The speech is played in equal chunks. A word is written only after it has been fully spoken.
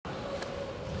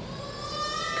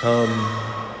Come,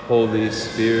 Holy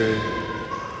Spirit,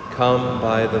 come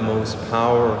by the most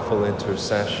powerful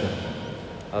intercession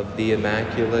of the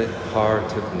Immaculate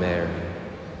Heart of Mary,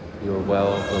 your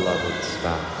well-beloved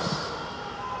spouse.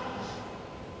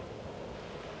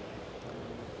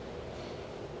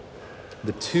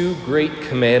 The two great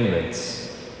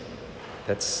commandments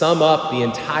that sum up the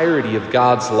entirety of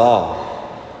God's law,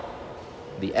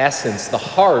 the essence, the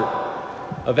heart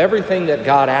of everything that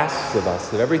God asks of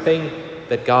us, of everything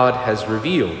that God has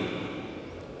revealed.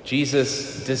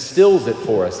 Jesus distills it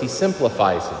for us. He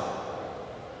simplifies it.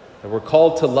 That we're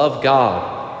called to love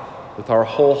God with our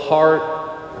whole heart,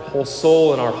 our whole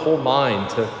soul, and our whole mind,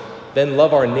 to then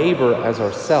love our neighbor as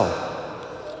ourselves.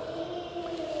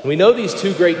 We know these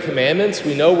two great commandments.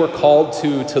 We know we're called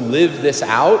to live this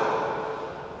out.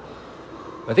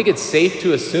 I think it's safe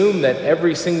to assume that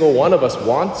every single one of us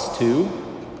wants to.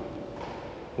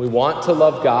 We want to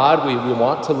love God, we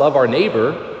want to love our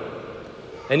neighbor,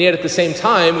 and yet at the same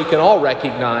time, we can all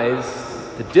recognize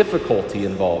the difficulty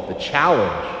involved, the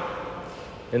challenge,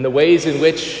 and the ways in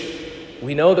which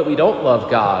we know that we don't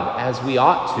love God as we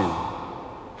ought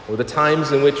to, or the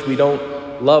times in which we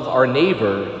don't love our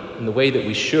neighbor in the way that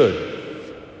we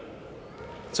should.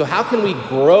 So how can we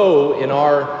grow in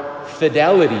our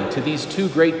fidelity to these two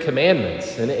great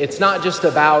commandments? And it's not just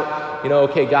about,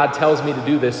 okay, God tells me to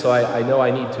do this, so I know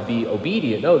I need to be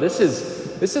obedient. No, this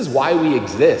is why we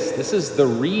exist. This is the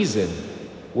reason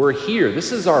we're here.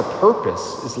 This is our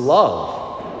purpose, is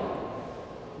love.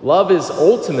 Love is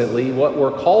ultimately what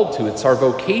we're called to. It's our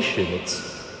vocation.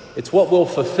 It's what will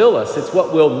fulfill us. It's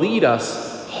what will lead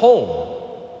us home.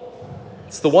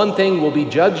 It's the one thing we'll be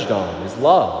judged on, is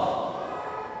love.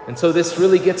 And so this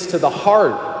really gets to the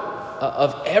heart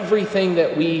of everything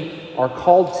that we are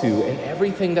called to and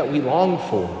everything that we long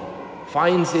for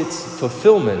finds its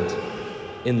fulfillment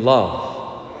in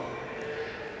love.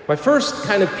 My first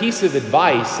kind of piece of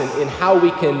advice in how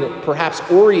we can perhaps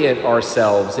orient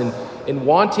ourselves in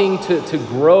wanting to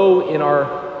grow in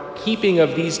our keeping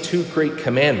of these two great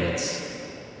commandments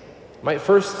might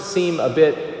first seem a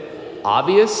bit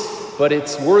obvious, but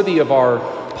it's worthy of our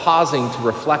pausing to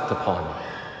reflect upon it.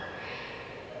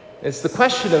 It's the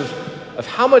question of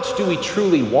how much do we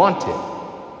truly want it?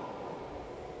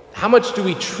 How much do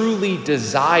we truly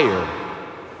desire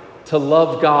to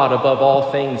love God above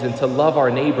all things and to love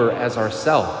our neighbor as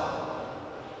ourselves?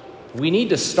 We need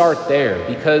to start there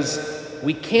because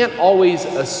we can't always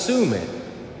assume it.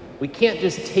 We can't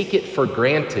just take it for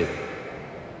granted.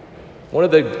 One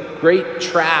of the great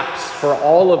traps for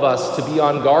all of us to be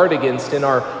on guard against in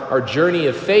our journey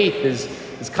of faith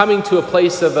is coming to a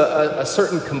place of a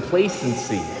certain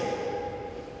complacency,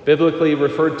 biblically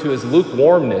referred to as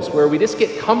lukewarmness, where we just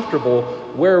get comfortable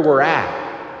where we're at.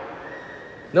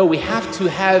 No, we have to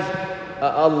have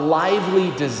a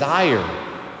lively desire.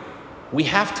 We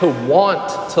have to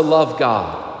want to love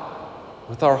God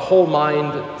with our whole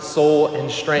mind, soul, and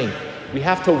strength. We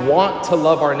have to want to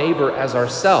love our neighbor as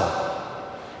ourselves,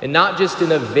 and not just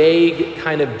in a vague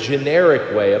kind of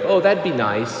generic way of, oh, that'd be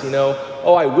nice,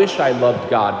 oh, I wish I loved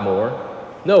God more.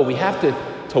 No, we have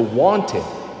to want it.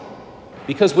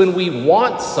 Because when we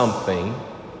want something,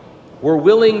 we're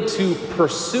willing to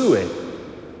pursue it,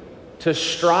 to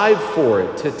strive for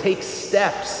it, to take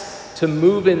steps to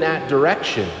move in that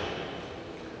direction.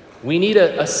 We need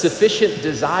a sufficient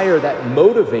desire that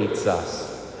motivates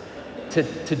us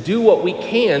to do what we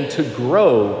can to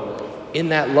grow in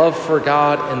that love for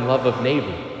God and love of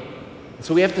neighbor.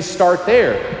 So we have to start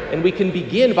there, and we can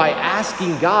begin by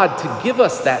asking God to give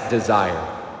us that desire.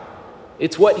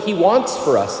 It's what He wants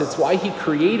for us. It's why He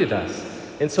created us.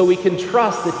 And so we can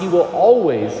trust that He will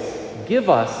always give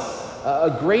us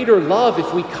a greater love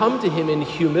if we come to Him in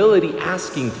humility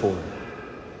asking for it.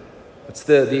 It's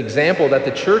the example that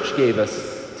the church gave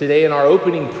us today in our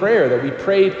opening prayer, that we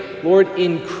prayed, Lord,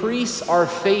 increase our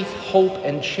faith, hope,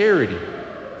 and charity.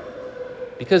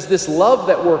 Because this love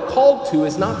that we're called to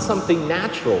is not something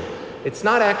natural. It's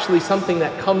not actually something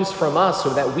that comes from us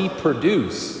or that we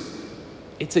produce.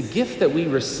 It's a gift that we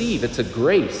receive. It's a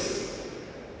grace,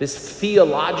 this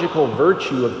theological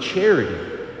virtue of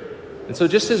charity. And so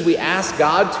just as we ask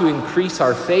God to increase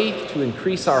our faith, to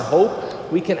increase our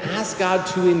hope, we can ask God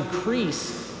to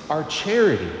increase our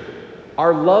charity,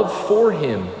 our love for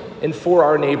Him and for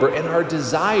our neighbor, and our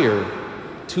desire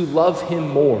to love Him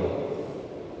more.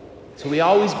 So we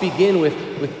always begin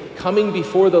with coming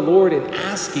before the Lord and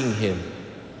asking Him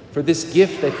for this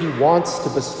gift that He wants to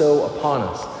bestow upon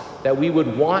us, that we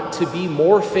would want to be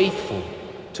more faithful,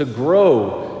 to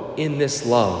grow in this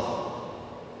love.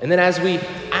 And then as we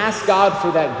ask God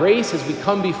for that grace, as we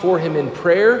come before him in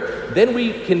prayer, then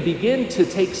we can begin to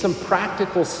take some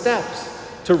practical steps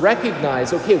to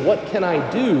recognize, okay, what can I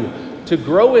do to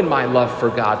grow in my love for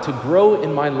God, to grow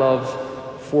in my love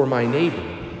for my neighbor?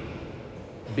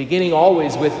 Beginning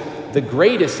always with the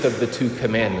greatest of the two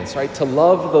commandments, right? To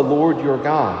love the Lord your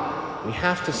God. We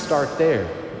have to start there.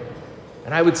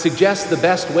 And I would suggest the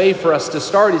best way for us to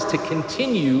start is to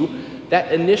continue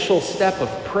that initial step of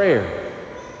prayer.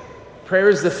 Prayer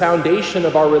is the foundation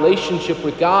of our relationship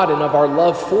with God and of our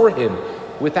love for him.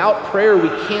 Without prayer, we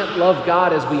can't love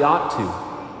God as we ought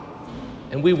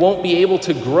to. And we won't be able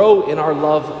to grow in our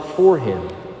love for him.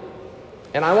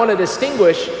 And I want to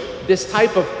distinguish this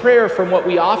type of prayer from what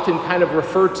we often kind of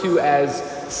refer to as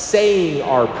saying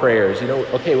our prayers.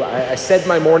 I said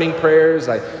my morning prayers,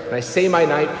 and I say my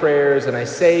night prayers, and I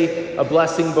say a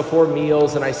blessing before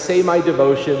meals, and I say my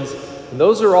devotions. And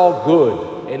those are all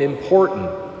good and important.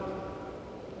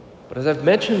 But as I've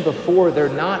mentioned before, they're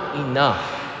not enough.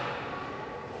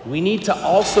 We need to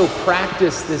also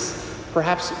practice this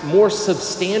perhaps more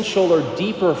substantial or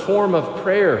deeper form of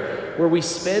prayer where we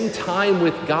spend time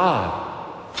with God.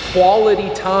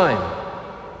 Quality time.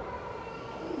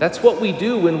 That's what we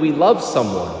do when we love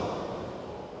someone.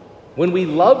 When we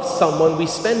love someone, we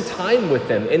spend time with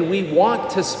them, and we want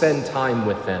to spend time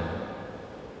with them.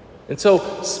 And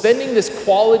so spending this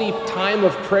quality time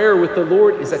of prayer with the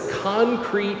Lord is a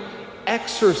concrete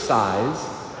exercise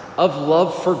of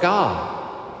love for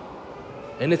God.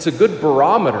 And it's a good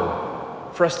barometer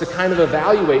for us to kind of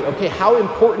evaluate, okay, how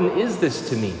important is this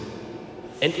to me?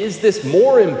 And is this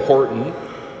more important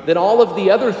than all of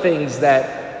the other things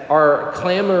that are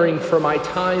clamoring for my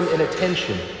time and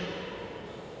attention?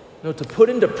 To put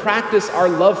into practice our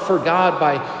love for God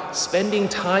by spending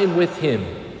time with him,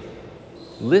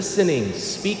 listening,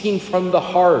 speaking from the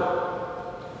heart,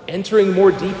 entering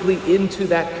more deeply into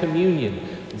that communion,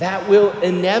 that will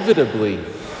inevitably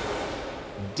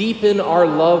deepen our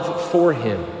love for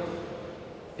him.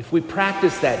 If we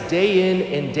practice that day in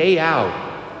and day out,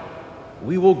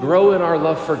 we will grow in our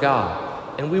love for God.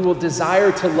 And we will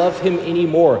desire to love him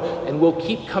anymore. And we'll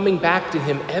keep coming back to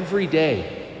him every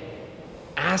day,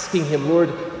 asking him, Lord,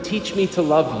 teach me to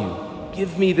love you.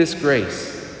 Give me this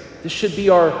grace. This should be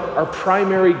our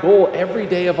primary goal every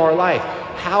day of our life.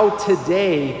 How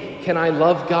today can I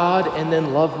love God and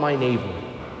then love my neighbor?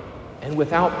 And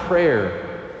without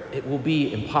prayer, it will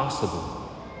be impossible.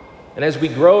 And as we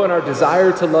grow in our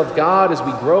desire to love God, as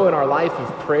we grow in our life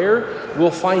of prayer, we'll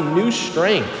find new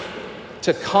strength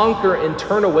to conquer and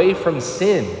turn away from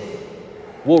sin.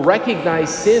 We'll recognize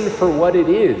sin for what it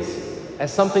is,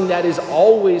 as something that is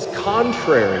always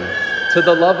contrary to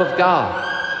the love of God.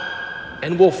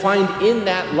 And we'll find in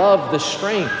that love the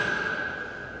strength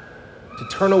to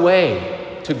turn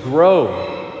away, to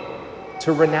grow,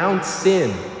 to renounce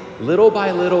sin, little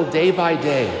by little, day by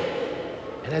day.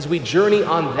 And as we journey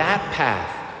on that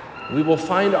path, we will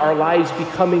find our lives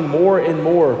becoming more and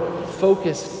more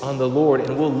focused on the Lord,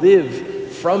 and we'll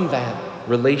live from that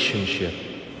relationship.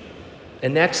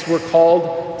 And next, we're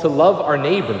called to love our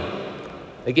neighbor.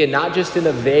 Again, not just in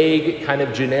a vague, kind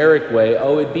of generic way,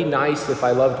 oh, it'd be nice if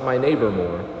I loved my neighbor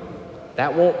more.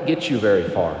 That won't get you very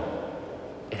far.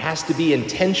 It has to be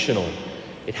intentional.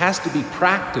 It has to be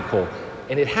practical,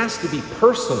 and it has to be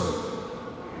personal.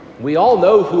 We all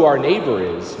know who our neighbor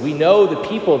is. We know the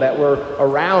people that we're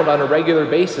around on a regular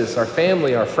basis, our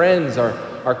family, our friends,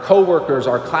 our coworkers,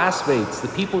 our classmates, the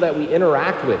people that we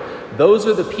interact with. Those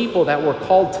are the people that we're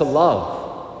called to love.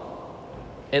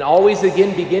 And always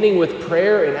again, beginning with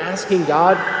prayer and asking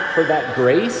God for that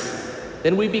grace,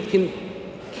 then we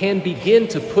can begin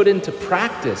to put into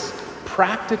practice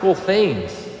practical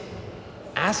things.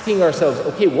 Asking ourselves,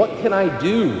 okay, what can I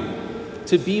do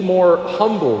to be more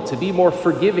humble, to be more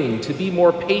forgiving, to be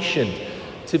more patient,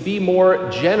 to be more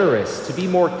generous, to be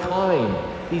more kind?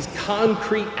 These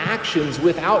concrete actions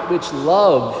without which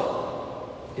love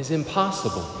is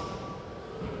impossible.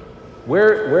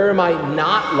 Where am I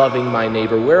not loving my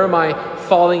neighbor? Where am I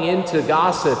falling into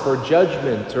gossip or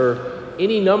judgment or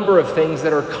any number of things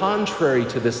that are contrary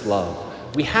to this love?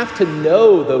 We have to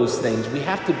know those things. We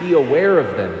have to be aware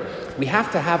of them. We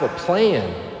have to have a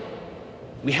plan.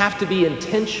 We have to be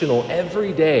intentional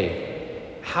every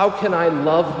day. How can I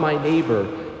love my neighbor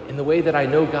in the way that I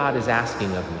know God is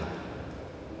asking of me?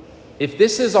 If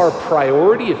this is our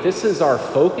priority, if this is our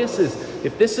focus,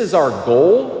 if this is our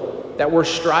goal that we're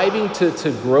striving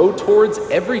to grow towards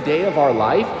every day of our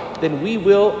life, then we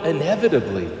will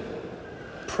inevitably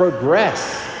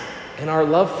progress in our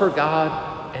love for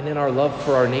God and in our love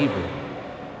for our neighbor.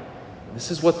 This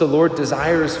is what the Lord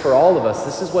desires for all of us.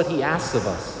 This is what he asks of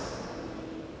us.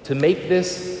 to make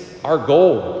this our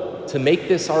goal, to make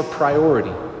this our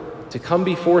priority, to come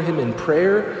before him in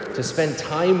prayer, to spend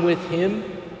time with him,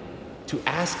 to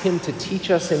ask him to teach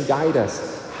us and guide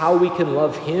us how we can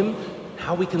love him,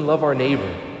 how we can love our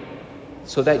neighbor,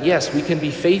 so that, yes, we can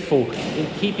be faithful in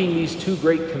keeping these two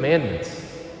great commandments,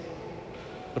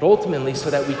 but ultimately so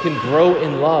that we can grow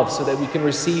in love, so that we can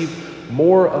receive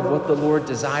more of what the Lord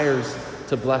desires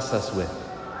to bless us with.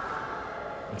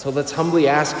 And so let's humbly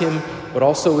ask him, but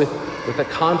also with a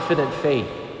confident faith,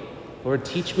 Lord,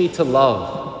 teach me to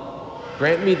love.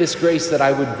 Grant me this grace that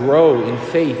I would grow in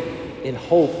faith, in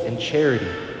hope, and charity.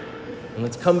 And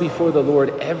let's come before the Lord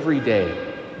every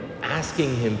day,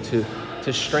 asking him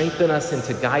to strengthen us and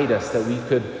to guide us, that we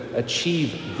could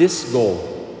achieve this goal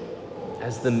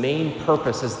as the main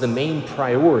purpose, as the main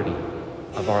priority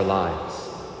of our lives.